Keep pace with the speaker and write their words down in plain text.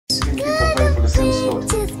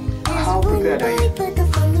prepared,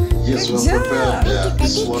 are you? Yes, we're prepared.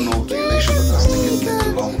 This is one of the elections that has taken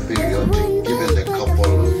a long period, given the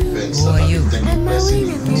couple of events that have been taking place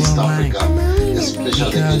in East Africa,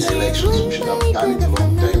 especially in the elections. We should have done it a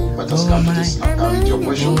long time, but has come to this now. Coming to your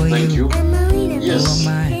question, thank you. Yes,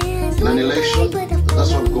 in an election,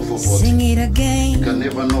 that's what we go for voting. You can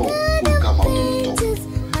never know who will come out on top.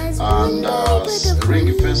 And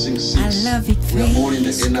ring fencing seats, we are all in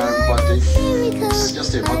the NRM party. It's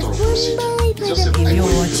just a matter of procedure. It's just a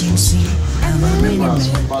procedure. But members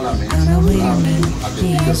of parliament at the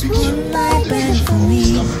bigger picture of the future of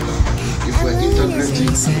East Africa. If we're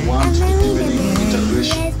integrating and want to deepen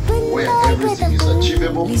integration where everything is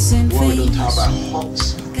achievable, where we don't have a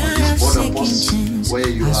hawks on these border posts, where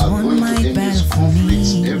you are going to end these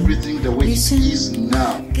conflicts, everything the way it is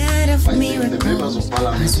now. I think the members of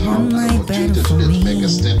parliament have an opportunity to make a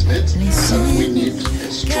statement that we need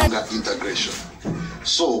a stronger integration.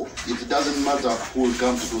 So it doesn't matter who will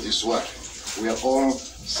come to do this work. We are all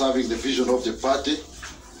serving the vision of the party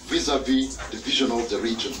vis-a-vis the vision of the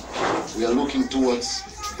region. We are looking towards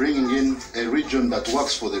bringing in a region that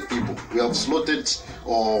works for the people. We have slotted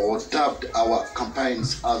or dubbed our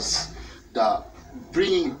campaigns as the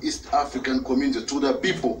bringing East African community to the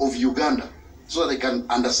people of Uganda so that they can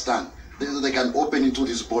understand. They can open into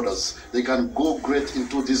these borders. They can go great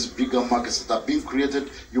into these bigger markets that are being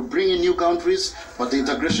created. You bring in new countries, but the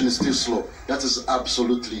integration is still slow. That is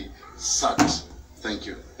absolutely sad. Thank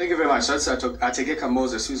you. Thank you very much. That's Ategeka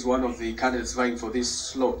Moses, who is one of the candidates vying for this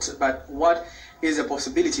slot. But what is the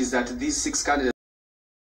possibilities that these 6 candidates...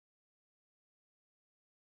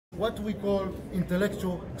 What we call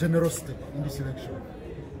intellectual generosity in this election.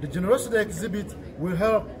 The generosity exhibit will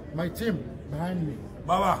help my team behind me.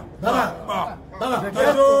 Baba.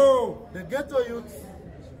 The ghetto youths,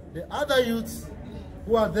 the other youths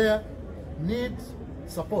who are there need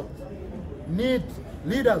support, need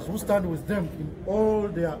leaders who stand with them in all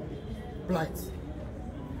their plights.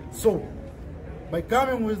 So, by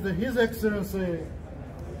coming with His Excellency,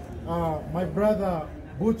 my brother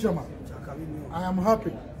Buchama, I am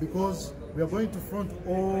happy because we are going to front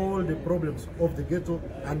all the problems of the ghetto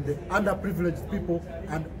and the underprivileged people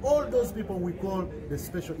and all those people we call the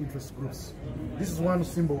special interest groups. This is one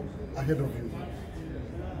symbol ahead of you.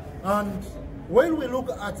 And when we look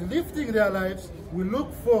at lifting their lives, we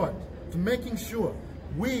look forward to making sure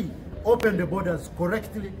we open the borders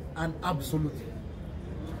correctly and absolutely.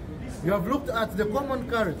 You have looked at the common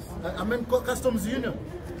carriers, customs union.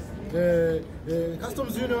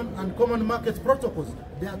 Customs union and common market protocols,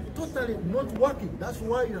 they are totally not working. That's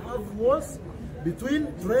why you have wars between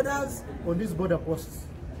traders on these border posts.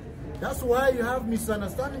 That's why you have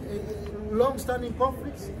misunderstanding, long-standing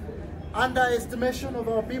conflicts, underestimation of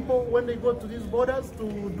our people when they go to these borders to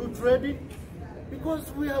do trading, because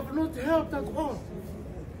we have not helped at all.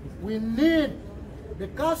 We need the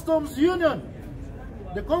customs union,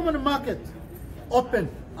 the common market, open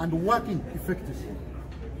and working effectively.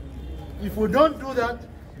 If we don't do that,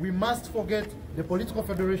 we must forget the political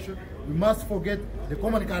federation, we must forget the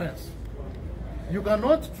common carriers. You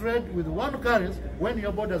cannot trade with one carrier when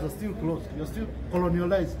your borders are still closed. You're still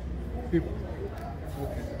colonialized people.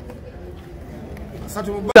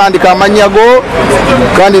 Tandika Manyago,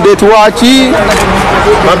 candidate Wachi.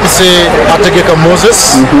 Bampise Ategeka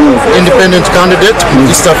Moses, independent candidate,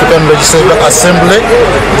 East African Legislative Assembly,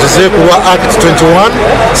 Zizekuwa Act 21,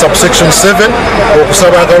 subsection 7,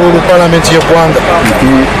 okusaba akalulu Parliament y'eggwanga.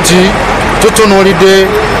 Tutunuulidde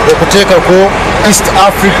okuteekako East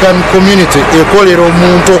African Community ekolera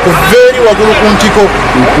omuntu okuva eri waggulu ku ntiko.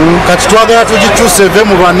 Kati twagala tugikyuse eve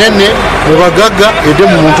mu banene, mu bagagga, edde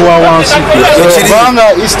mu muntu wa wansi. Kubanga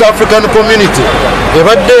East African Community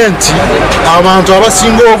ebadde nti abantu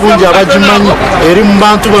abasinga obungi abagimanyi eri mu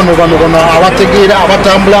bantu bano abategeera,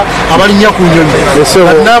 abatambula, abalinnya ku nnyonyi,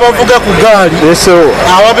 n'abavuga ku gaali,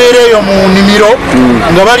 ababeera eyo mu nnimiro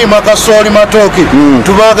nga balima kasooli matooke.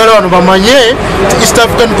 Tubaagala bano bamanye East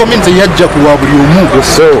African Community yajja kuwa buli omu.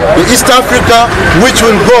 The East Africa which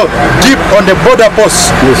will go deep on the border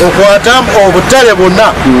posts, okwata obutale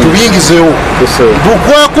bwonna tubiyingizeewo.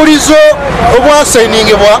 Bukwakulizo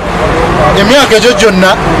obwasayiningibwa emyaka egyo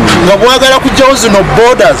gyonna nga bwagala kujjawo zino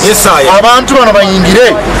borders, abantu bano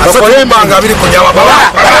bayingire bakole embanga abiri kunyaba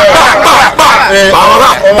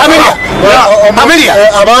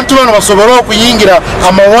abantu bano basobole okuyingira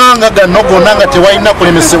amawanga gano gonna nga tewalina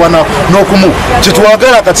kulemesebwa n'okumu.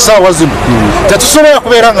 Kyetwagala kati saawa zino tetusobola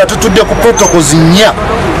kubeera nga tutudde ku protocols nnya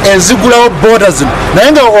bagulawo border zino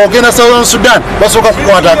naye nga ogenda Southern Sudan basooka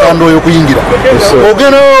kukwata akando oyo okuyingira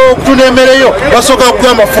ogenda okutunda emmereyo basooka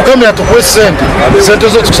kugamba fukamira tukuwe sente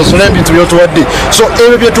zo tukusasula ebintu byotuwadde so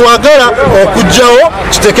ebyo bye twagala okugjawo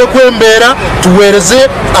tutekeku embeera tuweereze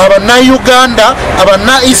abana-Uganda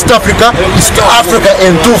abana-East Africa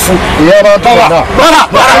entuufu ey'abantu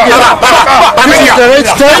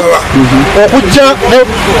okujja ne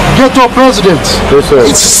ghetto president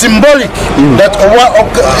it's symbolic that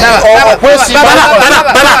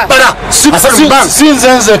since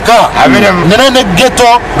nzeka nina ne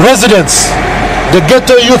ghetto residents the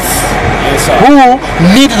ghetto youth who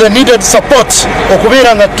need the needed support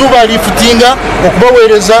okubeera nga tubalifutinga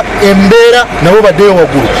okubaweereza embeera nabo baddeyo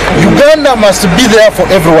waggulu. Uganda must be there for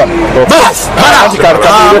everyone.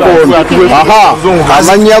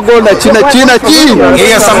 Amanya go na china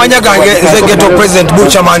yes amanya gange nze ghetto president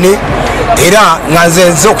Buchamani era nga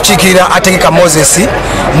nze okukiikirira Ategeka Moses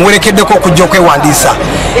muwerekeddeko okujja okwewandiisa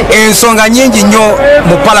ensonga nyingi nnyo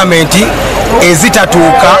mu palamenti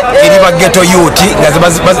ezitatuuka eri ba ghetto youth nga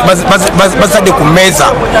bazadde ku mmeeza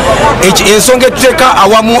ensonga etuteeka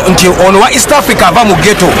awamu nti ono wa East Africa ava mu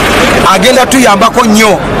ghetto agenda tuyambako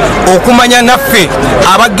nnyo okumanya naffe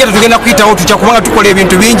aba ghetto tugenda kuyitawo tutya kubanga tukola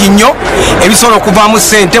ebintu bingi nnyo ebisobola okuvaamu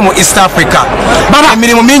ssente mu East Africa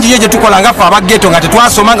emirimu mingi nnyo gye tukola ngaffe aba ghetto nga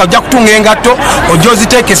tetwasoma nga ojja kutunga engatto ojja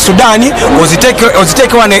oziteeke Sudani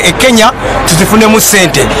oziteeke wano e Kenya tuzifunemu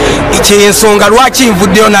ssente kyensonga lwaki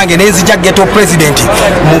nvuddeyo nange nenzija ghetto president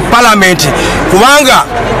mu parliament kubanga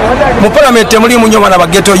mu parliament temulimu nnyo bana ba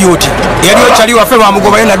ghetto youth yaliyo kyali waffe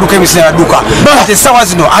bamugobayo nadduka emisana nadduka ate essaawa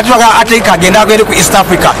zino Ategeka agenda agende ku East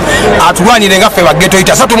Africa atulwanire ngaffe ba ghetto youth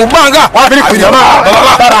asatu mu bbanga